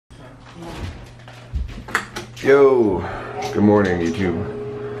Yo, good morning, YouTube.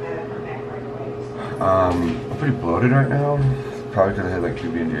 I'm pretty bloated right now. Probably because I had like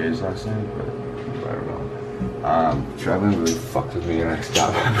 2 B&Js last night, but I don't know. Traveling really fucked with me, and I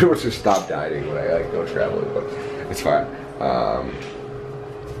stopped. I pretty much just stopped dieting when I like go traveling, but it's fine.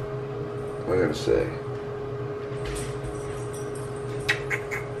 What was I gonna say?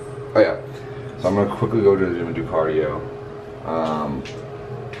 Oh yeah. So I'm gonna quickly go to the gym and do cardio.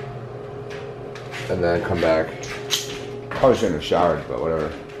 And then come back. Probably shouldn't have showered, but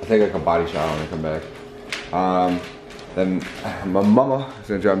whatever. I'll take like a body shower when I come back. Then my mama is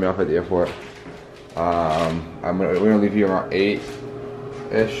gonna drop me off at the airport. We're gonna leave here around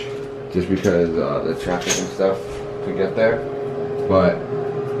 8-ish, just because the traffic and stuff to get there. But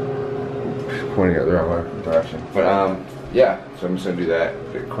pointing at the wrong direction. But yeah, so I'm just gonna do that.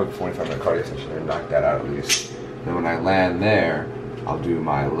 A quick 45-minute cardio session and knock that out at least. Then when I land there, I'll do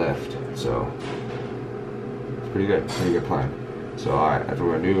my lift. So it's pretty good plan. So alright, that's what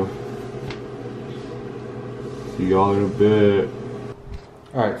we're gonna do. See y'all in a bit.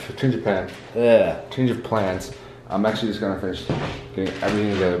 Alright, so change of plans. Yeah, change of plans. I'm actually just gonna finish getting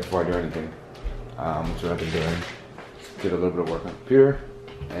everything together before I do anything. Which is what I've been doing. Did a little bit of work on the computer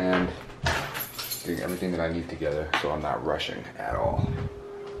and getting everything that I need together so I'm not rushing at all.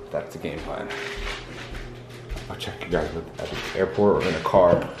 That's the game plan. I'll check you guys at the airport or in a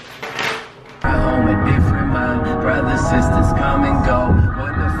car. Home a different mind. Brothers, sisters come and go.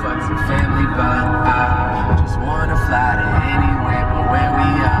 What the fuck's a family bond? I just wanna fly to anywhere but where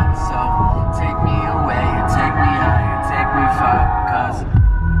we are. So take me away, you take me high, you take me far. Cause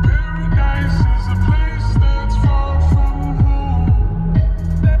paradise is a place that's far from home.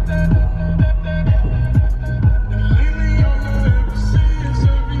 And lately all I ever see is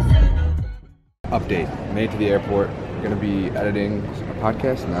everything. Update. Made it to the airport. We're gonna be editing a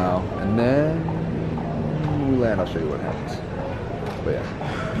podcast now, and then when we land, I'll show you what happens. But yeah.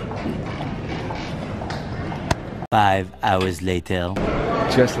 5 hours later.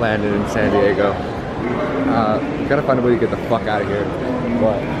 Just landed in San Diego. Gotta find a way to get the fuck out of here.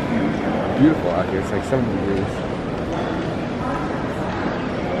 But beautiful out here. It's like 70 degrees.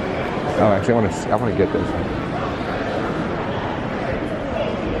 Oh, actually, I wanna get this.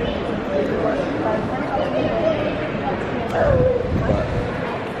 But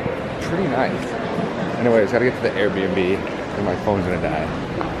pretty nice. Anyways, gotta get to the Airbnb and my phone's gonna die.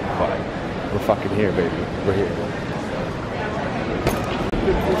 But we're fucking here, baby. We're here.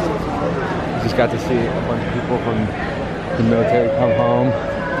 Just got to see a bunch of people from the military come home.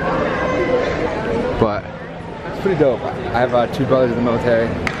 But it's pretty dope. I have 2 brothers in the military,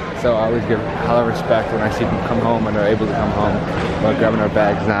 so I always give hella respect when I see them come home and they're able to come home. We're grabbing our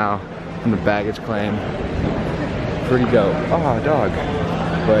bags now from the baggage claim. Pretty dope. Oh, dog.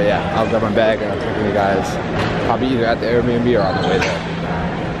 But yeah, I'll grab my bag and I'll take you guys probably either at the Airbnb or on the way there.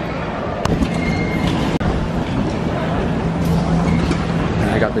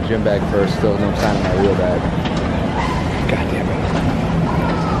 I got the gym bag first, still no sign of my real bag. God damn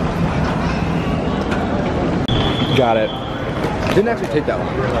it. Got it. Didn't actually take that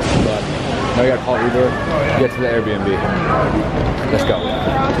long, but now we gotta call Uber, get to the Airbnb. Let's go.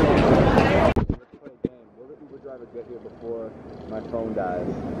 Get here before my phone dies.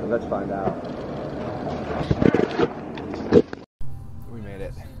 So let's find out. We made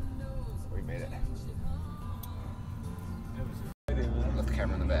it. We made it. Left the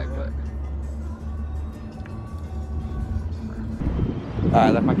camera in the bag, but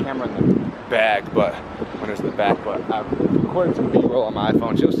I left my camera in the bag, but when it's in the back, but I'm recording some B-roll on my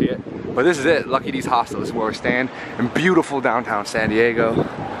iPhone, so you'll see it. But this is it. Lucky D's Hostel. This is where we're staying in beautiful downtown San Diego.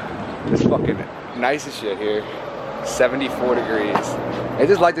 It's fucking nice as shit here. 74 degrees. It's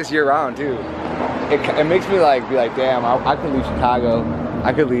just like this year round too. It makes me like be like, damn, I could leave Chicago.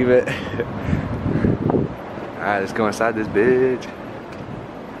 I could leave it. Alright, let's go inside this bitch.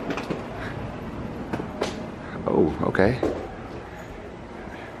 Oh, okay.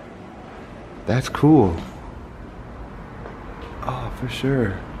 That's cool. Oh, for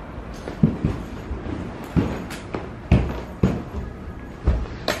sure.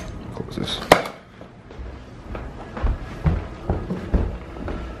 Close this.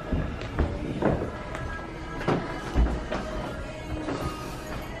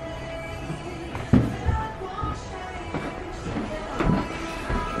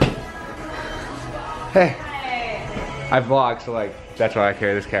 Hey. I vlog, so like, that's why I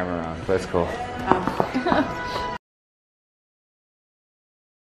carry this camera around. So that's cool.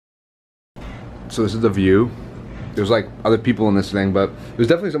 So this is the view. There's like other people in this thing, but there's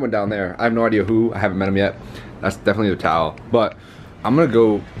definitely someone down there. I have no idea who. I haven't met him yet. That's definitely the towel. But I'm gonna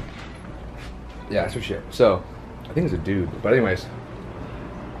go Yeah, so shit. So, I think it's a dude. But anyways,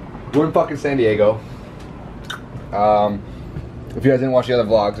 we're in fucking San Diego. If you guys didn't watch the other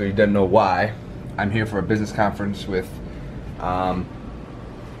vlogs or you didn't know why, I'm here for a business conference with, I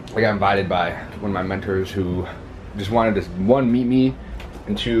got invited by one of my mentors who just wanted to, one, meet me,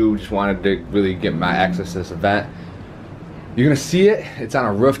 and two, just wanted to really get my access to this event. You're gonna see it. It's on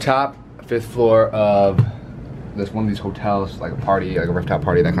a rooftop, 5th floor of this one of these hotels, like a party, like a rooftop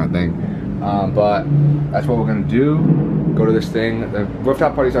party, that kind of thing. But that's what we're gonna do. Go to this thing. The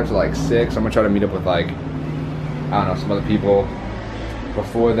rooftop party starts at like 6. I'm gonna try to meet up with like, I don't know, some other people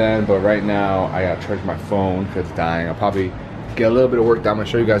before then. But right now, I gotta charge my phone because it's dying. I'll probably get a little bit of work done. I'm gonna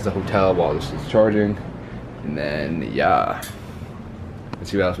show you guys the hotel while this is charging, and then yeah, let's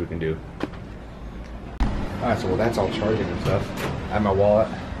see what else we can do. Alright, so that's all charging and stuff. I have my wallet.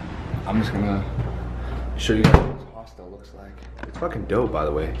 I'm just gonna show you guys what this hostel looks like. It's fucking dope, by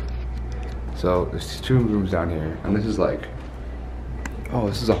the way. So there's 2 rooms down here, and this is like, oh,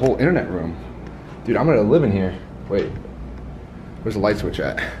 this is a whole internet room. Dude, I'm gonna live in here. Wait, where's the light switch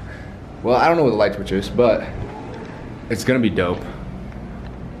at? Well, I don't know where the light switch is, but it's gonna be dope.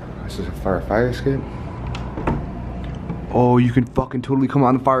 This is a fire escape. Oh, you can fucking totally come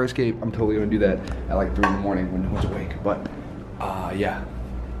on the fire escape. I'm totally gonna do that at like 3 in the morning when no one's awake. But, yeah.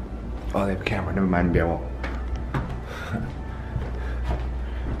 Oh, they have a camera. Never mind, maybe I won't.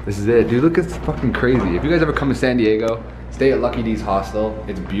 This is it, dude. Look, it's fucking crazy. If you guys ever come to San Diego, stay at Lucky D's Hostel.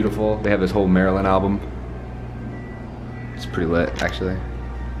 It's beautiful. They have this whole Maryland album. It's pretty lit, actually.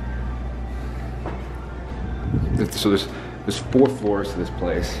 So there's 4 floors to this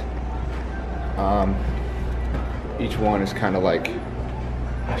place. Each one is kind of like,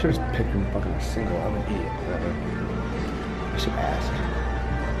 I should have just picked them fucking a single. I'm an idiot. Whatever. I should ask.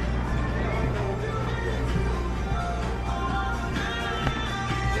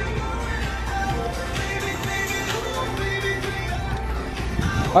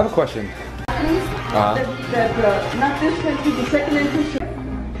 I have a question. Not this country, the second entrance.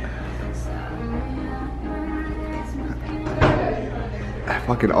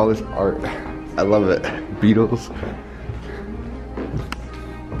 Fucking all this art. I love it. Beatles.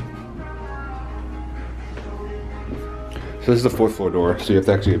 So this is the 4th floor door, so you have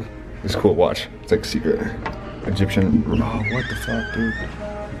to actually, it's cool, watch. It's like secret Egyptian. Oh, what the fuck, dude?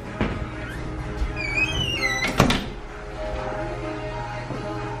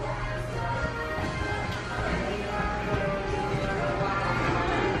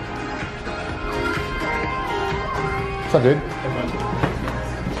 What's up, dude?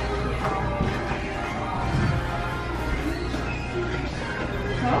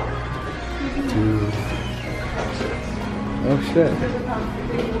 Dude. Oh shit.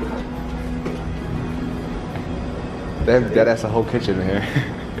 They have deadass a whole kitchen in here.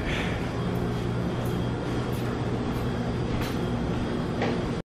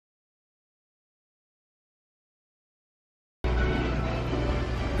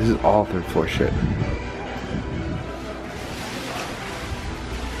 This is all 3rd floor shit.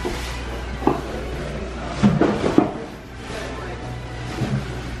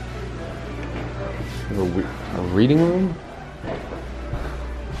 A reading room?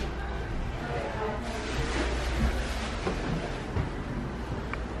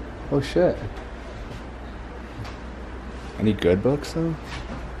 Oh shit. Any good books though?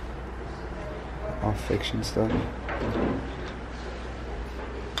 All fiction stuff.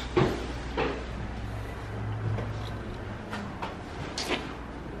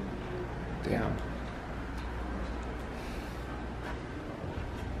 Damn.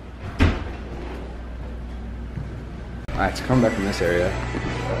 Alright, so coming back from this area,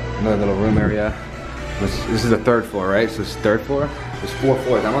 another little room area. This is the 3rd floor, right? So this is 3rd floor. There's 4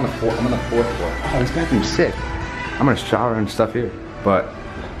 floors. I'm on the 4th floor. Oh, this bathroom's sick. I'm gonna shower and stuff here. But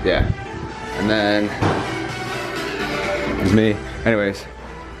yeah. And then there's me. Anyways.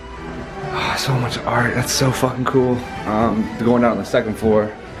 Oh, so much art. That's so fucking cool. Going down on the 2nd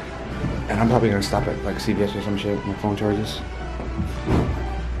floor. And I'm probably gonna stop at like CVS or some shit. My phone charges.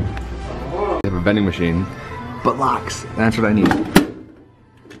 They have a vending machine. But locks. That's what I need.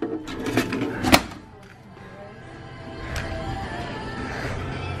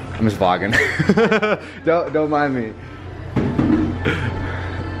 I'm just vlogging. don't mind me.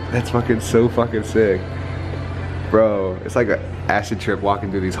 That's fucking so fucking sick. Bro, it's like an acid trip walking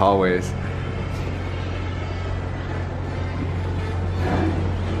through these hallways.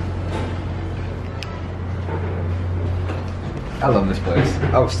 I love this place.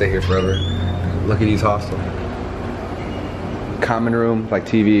 I will stay here forever. Lucky D's Hostel. Common room, like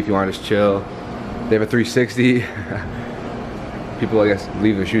TV if you want to just chill. They have a 360. people, I guess,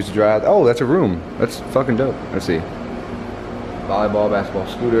 leave their shoes to dry out. Oh, that's a room. That's fucking dope. Let's see. Volleyball, basketball,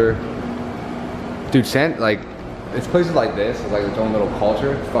 scooter. Dude, it's places like this, it's like its own little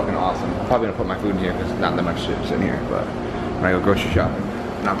culture. It's fucking awesome. I'm probably gonna put my food in here because not that much shit's in here, but when I go grocery shopping,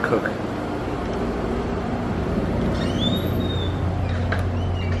 and I'll cook.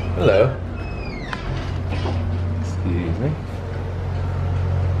 Hello. Excuse me.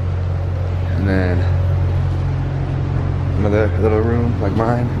 And then another little room like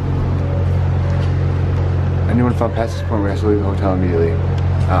mine. Anyone found past this point, we have to leave the hotel immediately.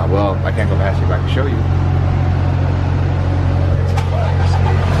 Well, I can't go past you, but I can show you.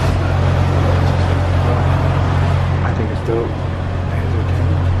 I think it's dope.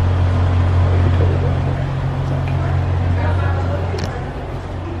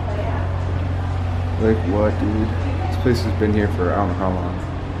 Like what, dude? This place has been here for I don't know how long.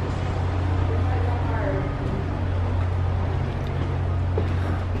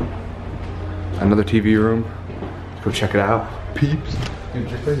 Another TV room. Let's go check it out. Peeps. Dude,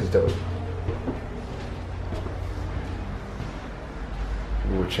 this place is dope.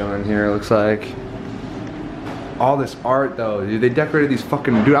 We're chilling here, it looks like. All this art though, dude. They decorated these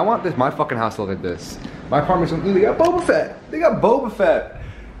fucking, dude, I want this, my fucking house to look like this. My apartment's, dude, they got Boba Fett. They got Boba Fett.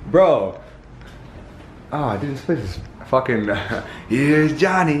 Bro. Oh, dude, this place is fucking, here's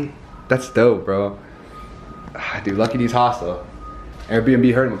Johnny. That's dope, bro. Dude, Lucky D's hostel.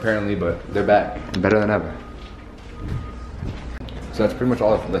 Airbnb hurt them apparently, but they're back, better than ever. So that's pretty much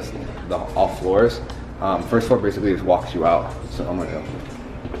all of this, all floors. First floor basically just walks you out. So I'm gonna go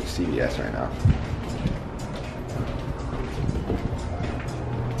to CVS right now.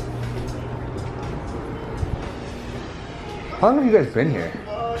 How long have you guys been here?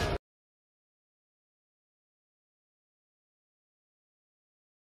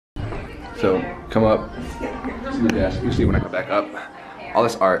 So come up, see the desk. You see when I come back up. All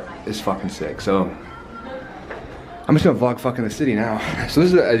this art is fucking sick. So I'm just gonna vlog fucking the city now. So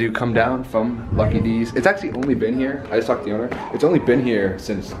this is as you come down from Lucky D's. It's actually only been here, I just talked to the owner. It's only been here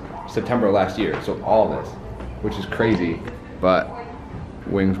since September of last year. So all this, which is crazy. But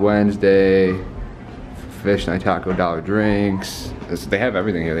Wings Wednesday, Fish Night Taco, Dollar Drinks. They have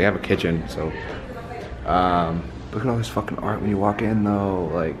everything here. They have a kitchen. So look at all this fucking art when you walk in though.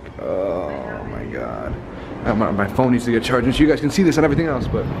 Like, oh my God. My phone needs to get charged. So you guys can see this and everything else,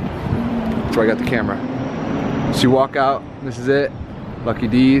 but that's why I got the camera. So you walk out, this is it, Lucky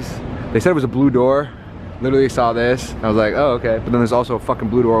D's. They said it was a blue door. Literally saw this. I was like, oh, okay. But then there's also a fucking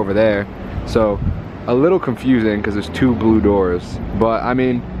blue door over there. So a little confusing because there's two blue doors. But I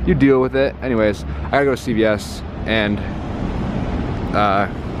mean, you deal with it. Anyways, I gotta go to CVS and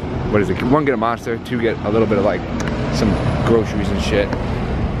what is it? One, get a Monster. Two, get a little bit of like some groceries and shit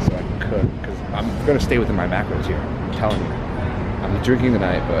so I can cook. Because I'm gonna stay within my macros here. I'm telling you. I'm drinking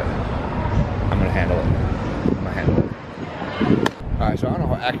tonight, but I'm gonna handle it. Alright, so I don't know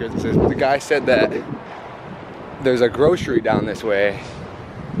how accurate this is, but the guy said that there's a grocery down this way.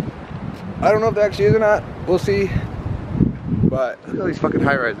 I don't know if that actually is or not. We'll see. But look at all these fucking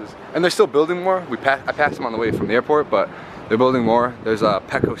high-rises. And they're still building more. I passed them on the way from the airport, but they're building more. There's a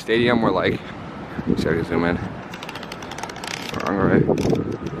Petco Stadium where like, let's see if I can zoom in. Wrong, right?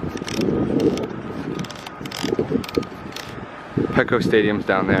 Petco Stadium's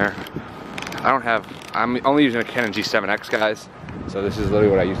down there. I'm only using a Canon G7X, guys. So this is literally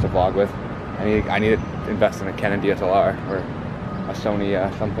what I used to vlog with. I need to invest in a Canon DSLR or a Sony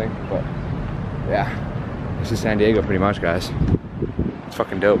something, but yeah. This is San Diego pretty much, guys. It's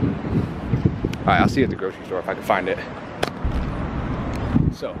fucking dope. Alright, I'll see you at the grocery store if I can find it.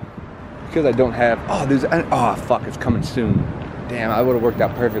 So, because I don't have, oh fuck, it's coming soon. Damn, I would have worked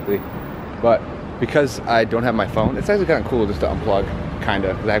out perfectly. But because I don't have my phone, it's actually kind of cool just to unplug, kind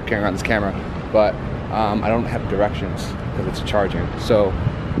of, because I have carrying around this camera. But I don't have directions because it's charging. So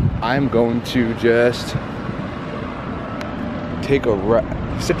I'm going to just take a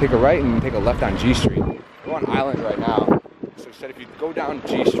right and take a left on G Street. We're on Island right now. So instead, if you go down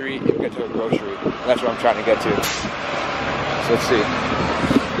G Street, you can get to a grocery. That's what I'm trying to get to. So let's see.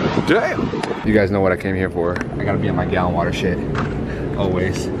 Damn! You guys know what I came here for. I gotta be on my gallon water shit.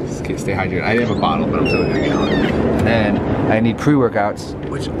 Always. Stay hydrated. I didn't have a bottle, but I'm still gonna get a gallon. And I need pre-workouts,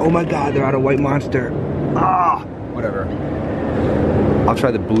 which, oh my God, they're out of White Monster. Ah! Whatever. I'll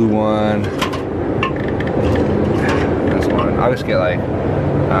try the blue one. This one. I'll just get like,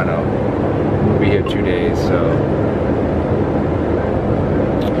 I don't know. We'll be here 2 days, so.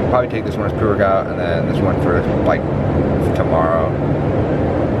 I'll probably take this one as pre-workout, and then this one for like tomorrow.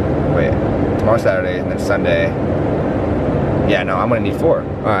 Wait, tomorrow's Saturday, and then Sunday. Yeah, no, I'm gonna need 4.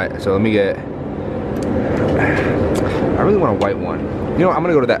 Alright, so let me get. I really want a white one. You know what? I'm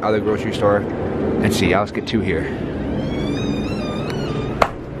gonna go to that other grocery store and see. I'll just get 2 here.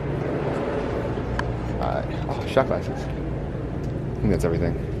 Alright. Oh, shot glasses. I think that's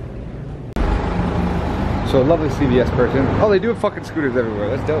everything. So a lovely CVS person. Oh, they do have fucking scooters everywhere.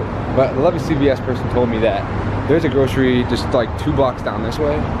 That's dope. But the lovely CVS person told me that there's a grocery just like 2 blocks down this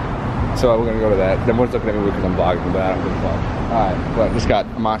way. So we're gonna go to that. Then one's looking at me because I'm vlogging, but I don't give a fuck. Alright, but I just got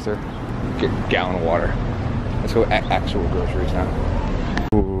a Monster. Get a gallon of water. Let's go actual groceries now.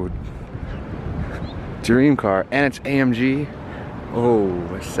 Ooh. Dream car, and it's AMG.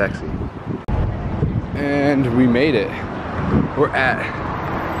 Oh, it's sexy. And we made it. We're at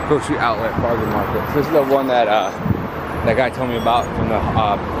grocery outlet bargain market. This is the one that that guy told me about from the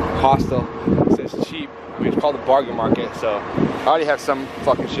hostel. It says cheap. I mean, it's called the bargain market, so I already have some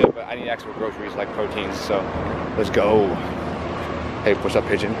fucking shit, but I need extra groceries like proteins, so let's go. Hey, what's up,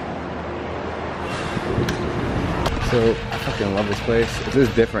 pigeon? So I fucking love this place. This is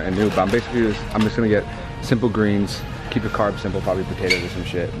different and new, but I'm just gonna get simple greens, keep the carbs simple, probably potatoes or some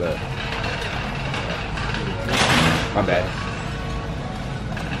shit, but my bad.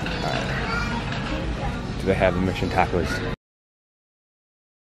 Alright. Do they have the mission tacos?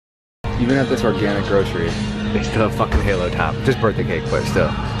 Even at this organic grocery, they still have fucking Halo top. Just birthday cake, but still.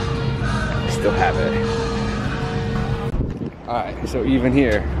 They still have it. Alright, so even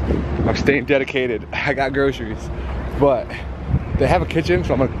here, I'm staying dedicated. I got groceries, but they have a kitchen,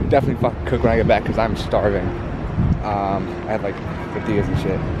 so I'm gonna definitely fucking cook when I get back because I'm starving. I had like tortillas and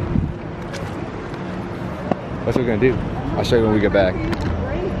shit. That's what we're gonna do. I'll show you when we get back.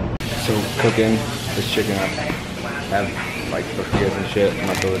 So cooking this chicken up. Have like tortillas and shit. I'm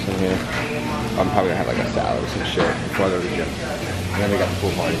gonna throw this in here. I'm probably gonna have like a salad or some shit before I go to the gym. And then we got the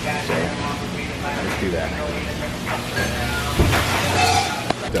pool party, so let's do that.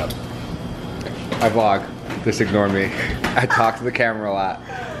 Up. I vlog, just ignore me. I talk to the camera a lot.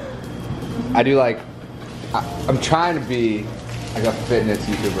 I do like, I'm trying to be like a fitness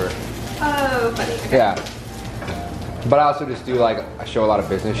YouTuber. Oh, funny. Okay. Yeah. But I also just do like, I show a lot of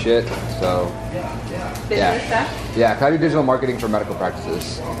business shit, so. Business stuff? Yeah, cause I do digital marketing for medical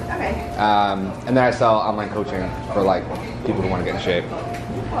practices. Okay. And then I sell online coaching for like people who want to get in shape.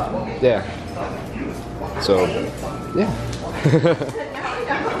 Yeah. So, yeah.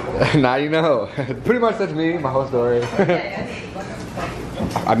 Now you know. Pretty much that's me, my whole story.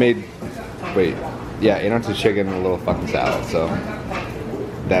 I made, wait, yeah, 8 ounces of chicken and a little fucking salad, so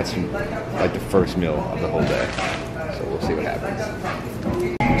that's like the first meal of the whole day. So we'll see what happens.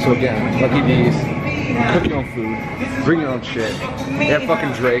 So again, Lucky D's, cook your own food, bring your own shit. They have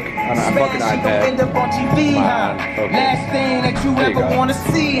fucking Drake on a fucking iPad. There you go.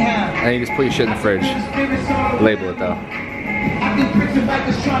 And you just put your shit in the fridge. Label it though.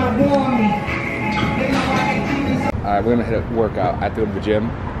 Alright, we're gonna hit a workout. I have to go to the gym,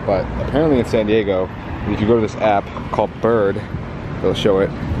 but apparently in San Diego, if you go to this app called Bird, it'll show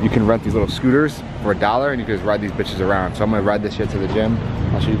it. You can rent these little scooters for $1 and you can just ride these bitches around. So I'm gonna ride this shit to the gym.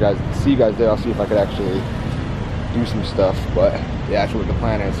 I'll show you guys, see you guys there. I'll see if I could actually do some stuff, but yeah, that's what the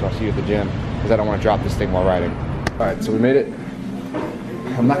plan is. So I'll see you at the gym because I don't want to drop this thing while riding. Alright, so we made it.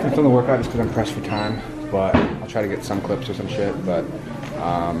 I'm not gonna film the workout just because I'm pressed for time, but I'll try to get some clips or some shit, but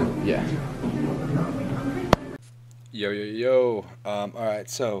yeah. Yo. Alright,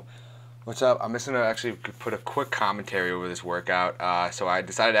 so what's up? I'm just gonna actually put a quick commentary over this workout. So I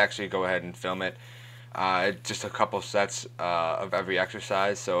decided to actually go ahead and film it. Just a couple sets of every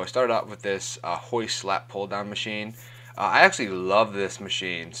exercise. So I started out with this hoist lat pull down machine. I actually love this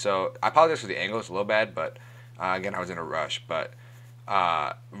machine. So I apologize for the angle, it's a little bad, but again, I was in a rush, but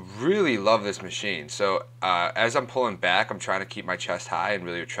really love this machine. So as I'm pulling back, I'm trying to keep my chest high and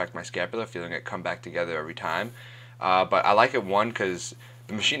really retract my scapula, feeling it come back together every time. But I like it, one, because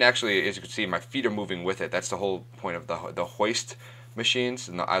the machine actually, as you can see, my feet are moving with it. That's the whole point of the hoist machines,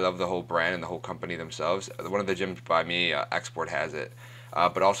 and I love the whole brand and the whole company themselves. One of the gyms by me, Export, has it,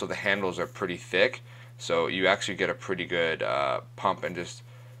 but also the handles are pretty thick, so you actually get a pretty good pump and just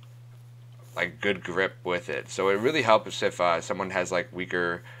like good grip with it. So it really helps if someone has like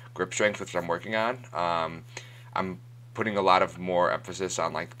weaker grip strength, which I'm working on. I'm putting a lot of more emphasis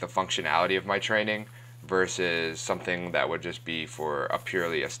on like the functionality of my training versus something that would just be for a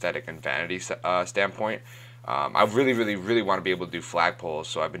purely aesthetic and vanity standpoint. I really want to be able to do flag pulls,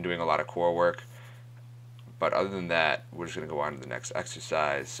 so I've been doing a lot of core work. But other than that, we're just going to go on to the next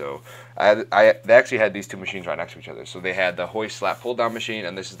exercise. So they actually had these two machines right next to each other. So they had the hoist lat pull down machine,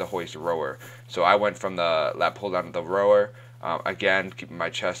 and this is the hoist rower. So I went from the lat pull down to the rower, again, keeping my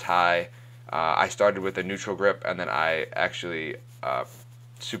chest high. I started with a neutral grip, and then I actually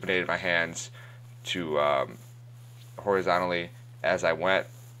supinated my hands to horizontally as I went.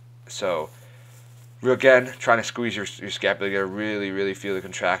 So again, trying to squeeze your scapula, you gotta really feel the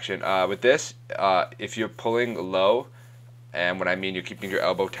contraction. With this, if you're pulling low, and what I mean you're keeping your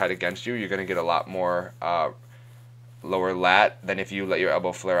elbow tight against you, you're gonna get a lot more lower lat than if you let your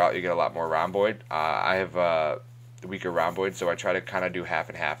elbow flare out. You get a lot more rhomboid. I have weaker rhomboid, so I try to kind of do half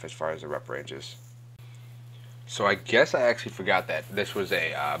and half as far as the rep ranges. So I guess I actually forgot that this was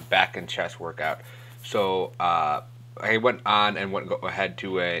a back and chest workout. So I went on and went ahead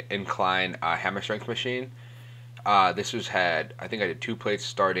to a incline hammer strength machine. This had, I think I did 2 plates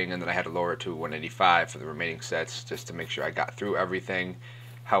starting, and then I had to lower it to 185 for the remaining sets just to make sure I got through everything.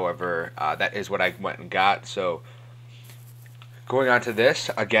 However, that is what I went and got. So going on to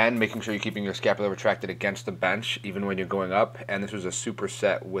this, again, making sure you're keeping your scapula retracted against the bench even when you're going up, and this was a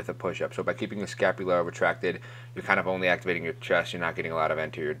superset with a push-up. So by keeping the scapula retracted, you're kind of only activating your chest. You're not getting a lot of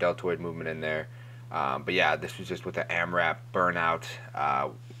anterior deltoid movement in there. But yeah, this was just with the AMRAP burnout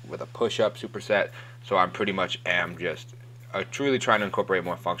with a push-up superset. So I'm pretty much just truly trying to incorporate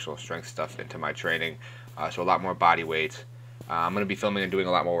more functional strength stuff into my training. So a lot more body weight. I'm going to be filming and doing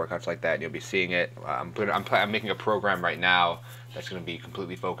a lot more workouts like that, and you'll be seeing it. I'm making a program right now that's going to be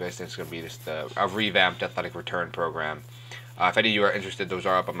completely focused. It's going to be just a revamped athletic return program. If any of you are interested, those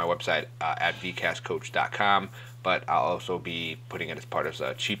are up on my website at vcastcoach.com, but I'll also be putting it as part of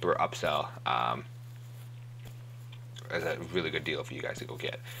a cheaper upsell as a really good deal for you guys to go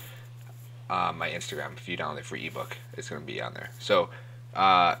get. My Instagram, if you download the free ebook, it's going to be on there. So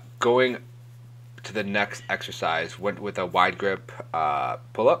going to the next exercise, went with a wide grip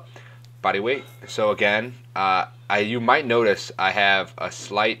pull-up, body weight. So again, you might notice I have a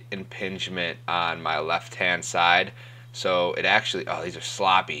slight impingement on my left-hand side. So it actually, oh, these are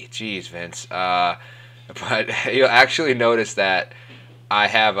sloppy. Jeez, Vince. But you'll actually notice that I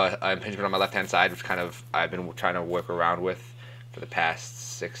have an impingement on my left-hand side, which kind of I've been trying to work around with for the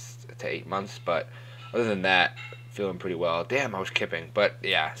past 6 to 8 months. But other than that, feeling pretty well. Damn, I was kipping. But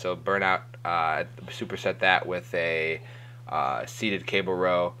yeah, so burnout, superset that with a seated cable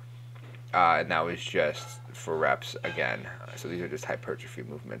row, and that was just for reps again. So these are just hypertrophy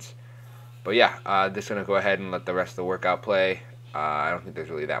movements. But yeah, just gonna go ahead and let the rest of the workout play. I don't think there's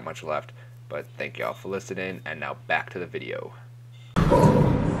really that much left, but thank y'all for listening, and now back to the video.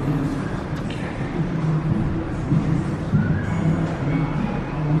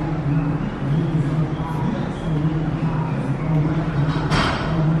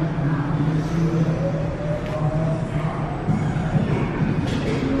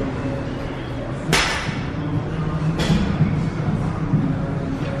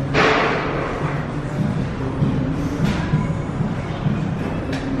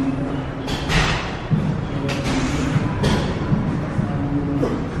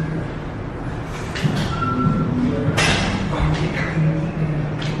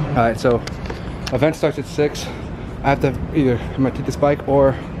 Alright, so event starts at 6. I have to I'm gonna take this bike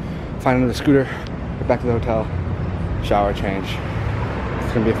or find another scooter, get back to the hotel, shower, change.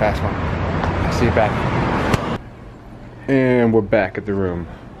 It's gonna be a fast one. I'll see you back. And we're back at the room.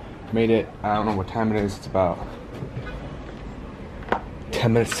 Made it. I don't know what time it is. It's about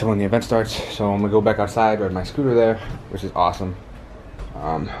 10 minutes till when the event starts. So I'm gonna go back outside, ride my scooter there, which is awesome.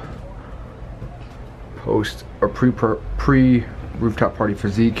 Post or pre rooftop party for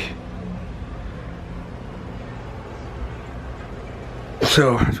Zeke.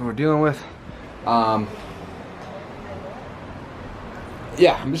 So that's what we're dealing with. Yeah,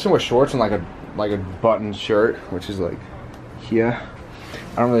 I'm just gonna wear shorts and like a button shirt, which is like here.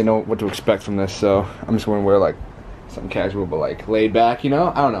 I don't really know what to expect from this, so I'm just gonna wear like something casual but like laid back, you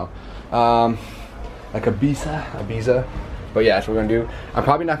know? I don't know. Like a Ibiza. But yeah, that's what we're gonna do. I'm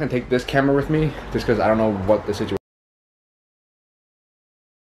probably not gonna take this camera with me just because I don't know what the situation.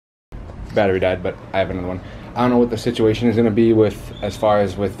 Battery died, but I have another one. I don't know what the situation is gonna be with as far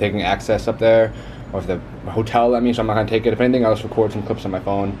as with taking access up there, or if the hotel let me, so I'm not gonna take it. If anything, I'll just record some clips on my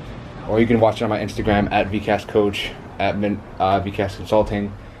phone, or you can watch it on my Instagram at vcastcoach, at vcast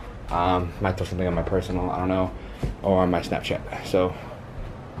consulting. Might throw something on my personal, I don't know, or on my Snapchat. So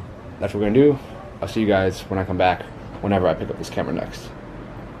that's what we're gonna do. I'll see you guys when I come back, whenever I pick up this camera next.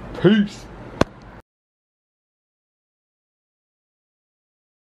 Peace.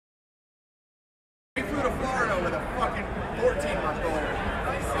 We flew to Florida with a fucking 14-month-old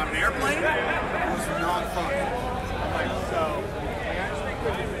on an airplane. It was not fun. I'm like, so.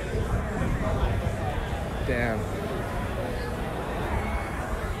 Damn.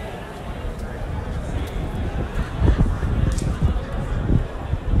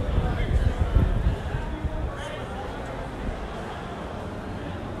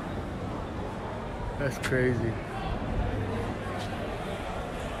 That's crazy.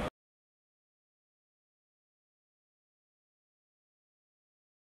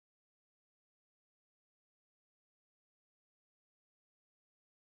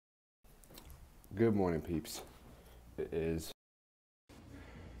 Good morning, peeps. It is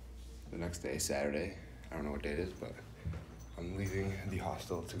the next day, Saturday. I don't know what day it is, but I'm leaving the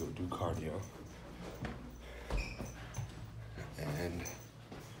hostel to go do cardio. And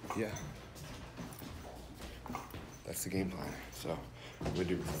yeah, that's the game plan. So I'm gonna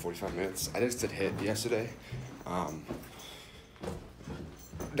do it for 45 minutes. I just did HIIT yesterday. I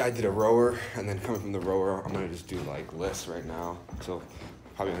did a rower, and then coming from the rower, I'm gonna just do like lifts right now. So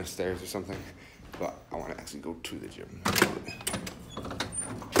probably on the stairs or something. But I want to actually go to the gym.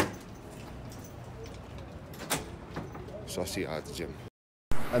 So I'll see you at the gym.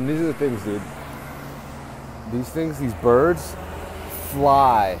 And these are the things, dude. These birds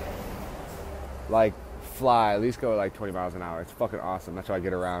fly. Like, fly. At least go at like 20 miles an hour. It's fucking awesome. That's how I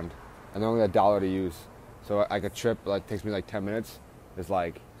get around. And they're only $1 to use. So like a trip like takes me like 10 minutes. It's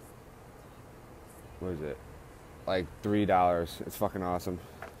like, what is it? Like $3. It's fucking awesome.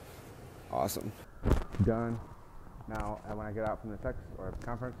 Awesome. Done. Now, when I get out from the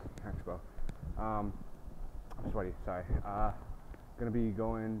conference, expo, I'm sweaty, sorry. Gonna be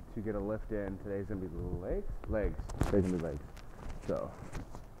going to get a lift in. Today's gonna be legs. Today's gonna be legs. So,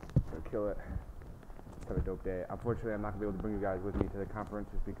 gonna kill it. Have a dope day. Unfortunately, I'm not gonna be able to bring you guys with me to the conference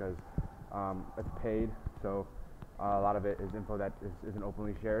just because it's paid. So, a lot of it is info that isn't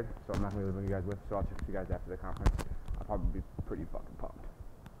openly shared. So I'm not gonna be able to bring you guys with. So I'll text you guys after the conference. I'll probably be pretty fucking pumped.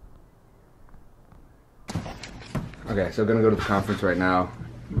 Okay, so I'm gonna go to the conference right now.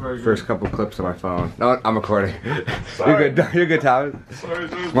 First couple clips on my phone. No, I'm recording. You're good. You're good, Thomas. Sorry,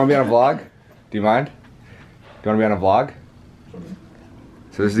 dude. Want to be on a vlog? Do you mind? Do you want to be on a vlog?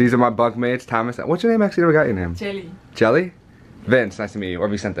 So these are my bunkmates, Thomas. What's your name? Actually, never got your name. Jelly. Jelly? Vince. Nice to meet you. Or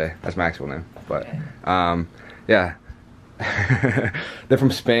Vicente. That's my actual name. But yeah, they're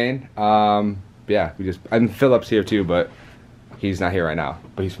from Spain. Yeah, and Philip's here too, but he's not here right now.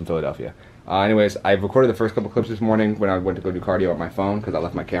 But he's from Philadelphia. Anyways, I've recorded the first couple clips this morning when I went to go do cardio on my phone because I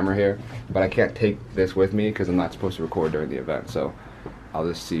left my camera here. But I can't take this with me because I'm not supposed to record during the event. So I'll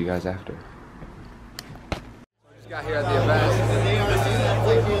just see you guys after. Just got here at the event.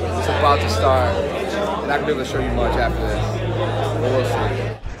 It's about to start. I'm not going to be able to show you much after this. But we'll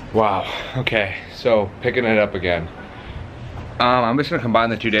see. Wow. Okay. So picking it up again. I'm just going to combine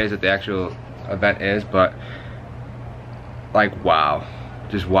the 2 days that the actual event is. But like, wow.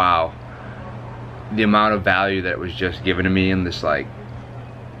 Just wow. The amount of value that was just given to me in this, like,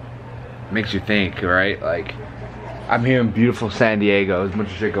 makes you think, right? Like, I'm here in beautiful San Diego. There's a bunch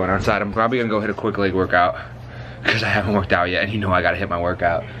of shit going on outside. I'm probably gonna go hit a quick leg workout because I haven't worked out yet, and you know I gotta hit my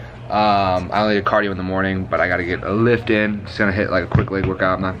workout. I only did cardio in the morning, but I gotta get a lift in. Just gonna hit like a quick leg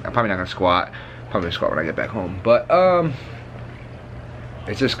workout. I'm probably not gonna squat. Probably gonna squat when I get back home. But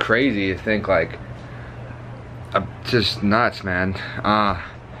it's just crazy to think, like, I'm just nuts, man.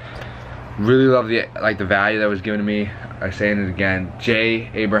 Really love the value that was given to me. I'm saying it again.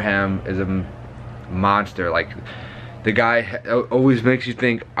 Jay Abraham is a monster. Like, the guy always makes you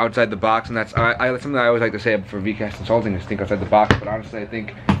think outside the box, and that's something I always like to say for VCast Consulting is think outside the box. But honestly, I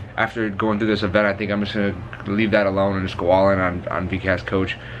think after going through this event, I think I'm just gonna leave that alone and just go all in on VCast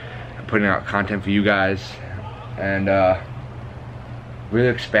Coach, putting out content for you guys, and really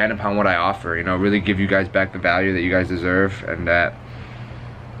expand upon what I offer. You know, really give you guys back the value that you guys deserve, and that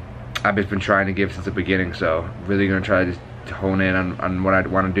I've just been trying to give since the beginning. So really gonna try to hone in on what I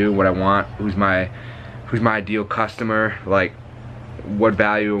want to do, what I want, who's my ideal customer, like what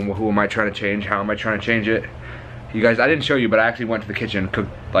value and who am I trying to change, how am I trying to change it. You guys, I didn't show you, but I actually went to the kitchen and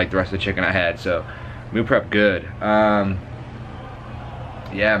cooked like the rest of the chicken I had, so meal prep good. Yeah,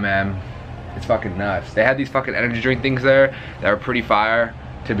 man, it's fucking nuts. They had these fucking energy drink things there that were pretty fire,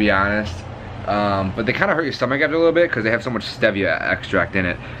 to be honest, but they kind of hurt your stomach after a little bit because they have so much stevia extract in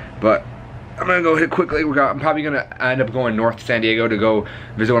it. But I'm gonna go hit a quick leg workout. I'm probably gonna end up going north to San Diego to go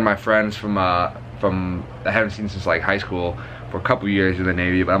visit one of my friends from I haven't seen since like high school for a couple years in the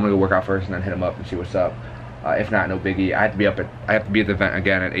Navy. But I'm gonna go work out first and then hit him up and see what's up. If not, no biggie. I have to be at the event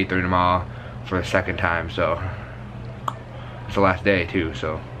again at 8:30 tomorrow for the second time. So it's the last day too.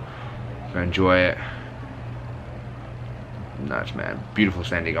 So I'm gonna enjoy it. Nuts, man. Beautiful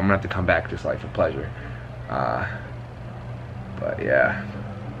San Diego. I'm gonna have to come back just like for pleasure. But yeah.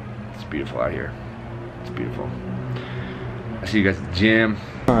 It's beautiful out here. It's beautiful. I see you guys at the gym.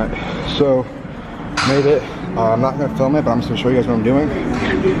 Alright, so made it. I'm not gonna film it, but I'm just gonna show you guys what I'm doing.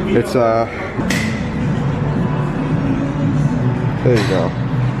 It's there you go.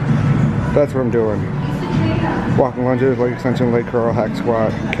 That's what I'm doing. Walking lunges, leg extension, leg curl, hack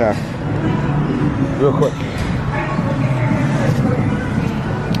squat, calf. Real quick.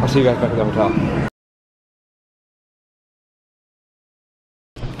 I'll see you guys back at the hotel.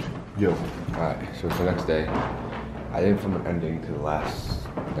 Yo, Alright, so it's the next day. I didn't film an ending to the last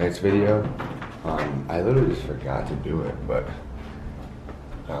night's video. I literally just forgot to do it, but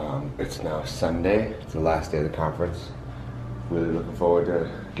it's now Sunday. It's the last day of the conference. Really looking forward to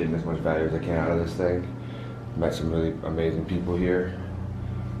getting as much value as I can out of this thing. Met some really amazing people here.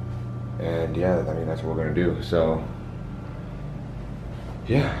 And yeah, I mean, that's what we're gonna do. So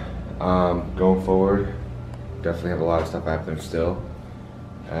yeah, going forward, definitely have a lot of stuff happening still.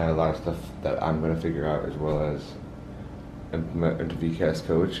 And a lot of stuff that I'm gonna figure out, as well as implement into VCAS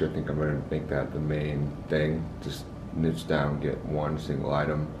Coach. I think I'm gonna make that the main thing. Just niche down, get one single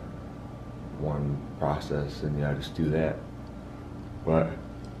item, one process, and yeah, just do that. But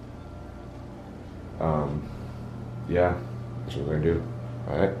yeah, that's what we're gonna do.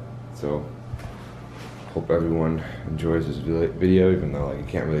 Alright, so hope everyone enjoys this video, even though like you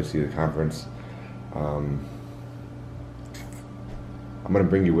can't really see the conference. I'm gonna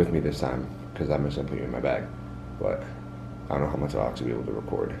bring you with me this time because I'm just gonna put you in my bag, but I don't know how much I'll actually be able to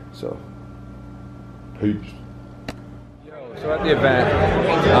record. So peace. So at the event,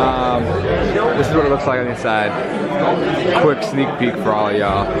 this is what it looks like on the inside. Quick sneak peek for all of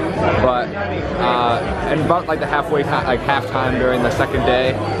y'all. But and about like the halftime during the second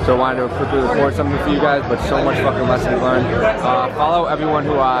day, so I wanted to quickly record something for you guys. But so much fucking lessons learned. Follow everyone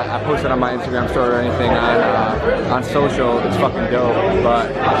who I posted on my Instagram story or anything on social. It's fucking dope.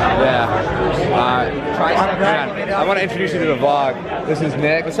 But yeah, I want to introduce you to the vlog. This is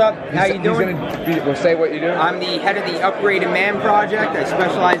Nick. What's up? How you doing? We'll say what you do. I'm the head of the Upgraded Man Project. I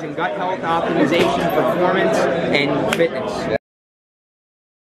specialize in gut health optimization, performance, and fitness.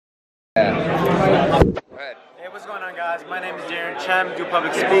 Yeah. Go ahead. Hey, what's going on, guys? My name is Darren Chem, do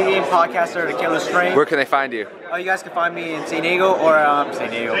public speaking, podcaster at Killer Strength. Where can they find you? Oh, you guys can find me in San Diego or on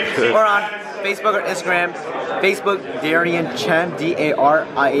Facebook or Instagram. Facebook, Darian Chem,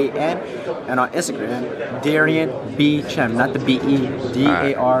 D-A-R-I-A-N, and on Instagram, Darian B. Chem, not the B-E,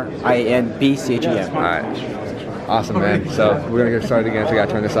 D-A-R-I-A-N, B-C-H-E-M. All right. Awesome, man. So we're gonna get started again, so I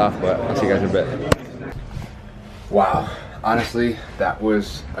gotta turn this off, but I'll see you guys in a bit. Wow. Honestly, that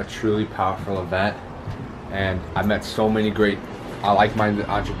was a truly powerful event, and I met so many great, like-minded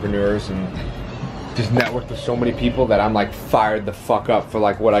entrepreneurs, and just networked with so many people that I'm like fired the fuck up for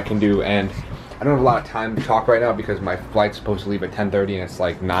like what I can do. And I don't have a lot of time to talk right now because my flight's supposed to leave at 10:30 and it's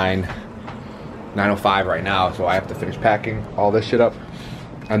like 9:05 right now, so I have to finish packing all this shit up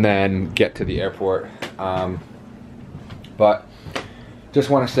and then get to the airport. But just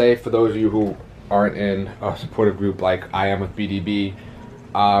want to say, for those of you who aren't in a supportive group like I am with BDB,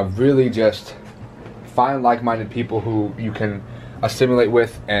 really just find like-minded people who you can assimilate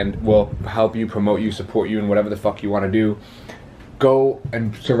with and will help you, promote you, support you in whatever the fuck you want to do. Go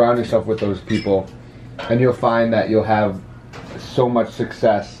and surround yourself with those people, and you'll find that you'll have so much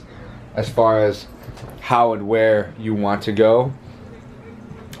success as far as how and where you want to go.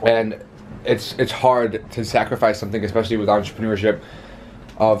 And it's hard to sacrifice something, especially with entrepreneurship,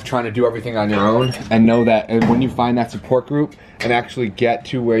 of trying to do everything on your own, and know that when you find that support group and actually get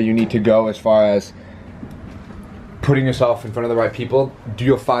to where you need to go as far as putting yourself in front of the right people,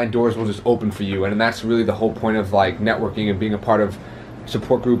 you'll find doors will just open for you. And that's really the whole point of like networking and being a part of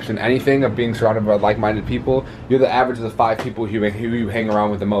support groups and anything, of being surrounded by like-minded people. You're the average of the 5 people who you hang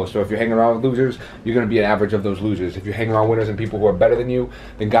around with the most. So if you're hanging around with losers, you're going to be an average of those losers. If you're hanging around winners and people who are better than you,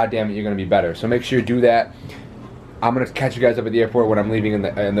 then goddamn it, you're going to be better. So make sure you do that. I'm going to catch you guys up at the airport when I'm leaving in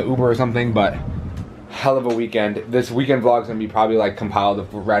the Uber or something. But hell of a weekend. This weekend vlog's going to be probably like compiled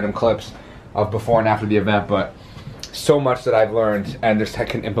of random clips of before and after the event, but so much that I've learned and just I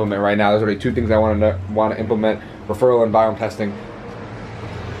can implement right now. There's already 2 things I want to implement: referral and biome testing.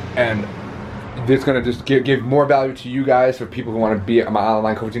 And it's going to just give more value to you guys, for people who want to be my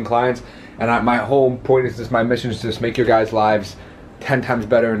online coaching clients. And my whole point is just, my mission is to just make your guys' lives 10 times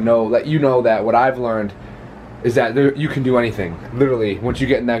better, and let you know that what I've learned is that you can do anything. Literally, once you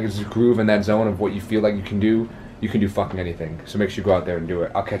get in that groove and that zone of what you feel like you can do fucking anything. So make sure you go out there and do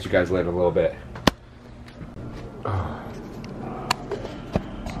it. I'll catch you guys later in a little bit.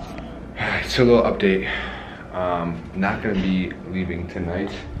 So a little update. Not gonna be leaving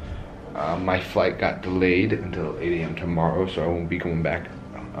tonight. My flight got delayed until 8 a.m. tomorrow, so I won't be going back,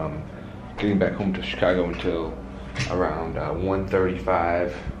 getting back home to Chicago until around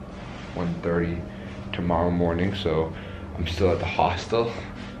 1:35, 1:30 tomorrow morning. So I'm still at the hostel.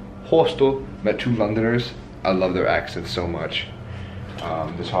 Met 2 Londoners. I love their accents so much.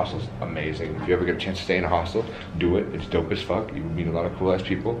 This hostel's amazing. If you ever get a chance to stay in a hostel, do it. It's dope as fuck. You meet a lot of cool ass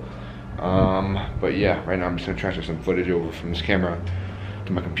people. But yeah, right now I'm just gonna transfer some footage over from this camera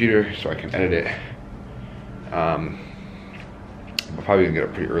to my computer so I can edit it. I'm probably gonna get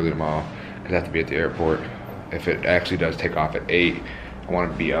up pretty early tomorrow. because I have to be at the airport. If it actually does take off at 8, I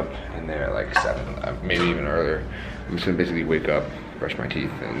want to be up in there at like 7, maybe even earlier. I'm just gonna basically wake up, brush my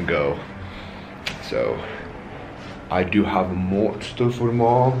teeth, and go. So I do have more stuff for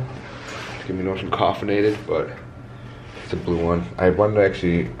tomorrow. It's gonna be nice and caffeinated, but it's a blue one. I wanted to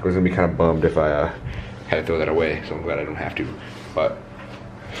actually, I was gonna be kind of bummed if I had to throw that away, so I'm glad I don't have to. But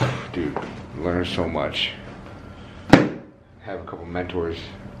dude, learned so much. Have a couple mentors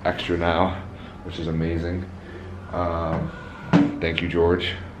extra now, which is amazing. Thank you,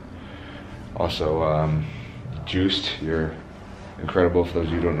 George. Also, Juiced, you're incredible. For those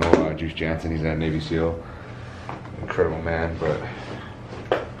of you who don't know, Juice Jansen, he's a Navy SEAL. Incredible man, but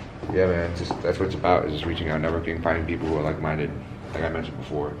yeah, man, that's what it's about, is just reaching out, networking, finding people who are like-minded, like I mentioned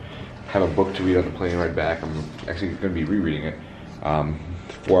before. Have a book to read on the plane ride back. I'm actually going to be rereading it.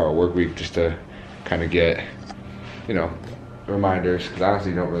 4-hour work week, just to kind of get, you know, reminders, because I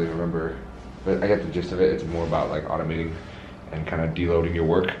honestly don't really remember, but I get the gist of it. It's more about like automating and kind of deloading your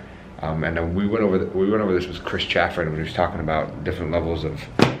work. And then we went over this with Chris Chaffron when he was talking about different levels of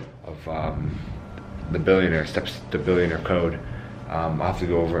the billionaire steps to billionaire code. I'll have to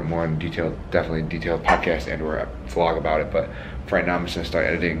go over it more in detail, definitely detailed podcast and or a vlog about it. But for right now, I'm just gonna start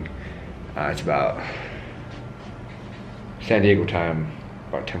editing. It's about San Diego time,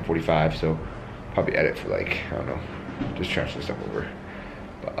 about 10:45. So probably edit for like, I don't know, just transfer stuff over.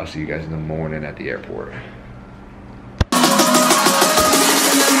 But I'll see you guys in the morning at the airport.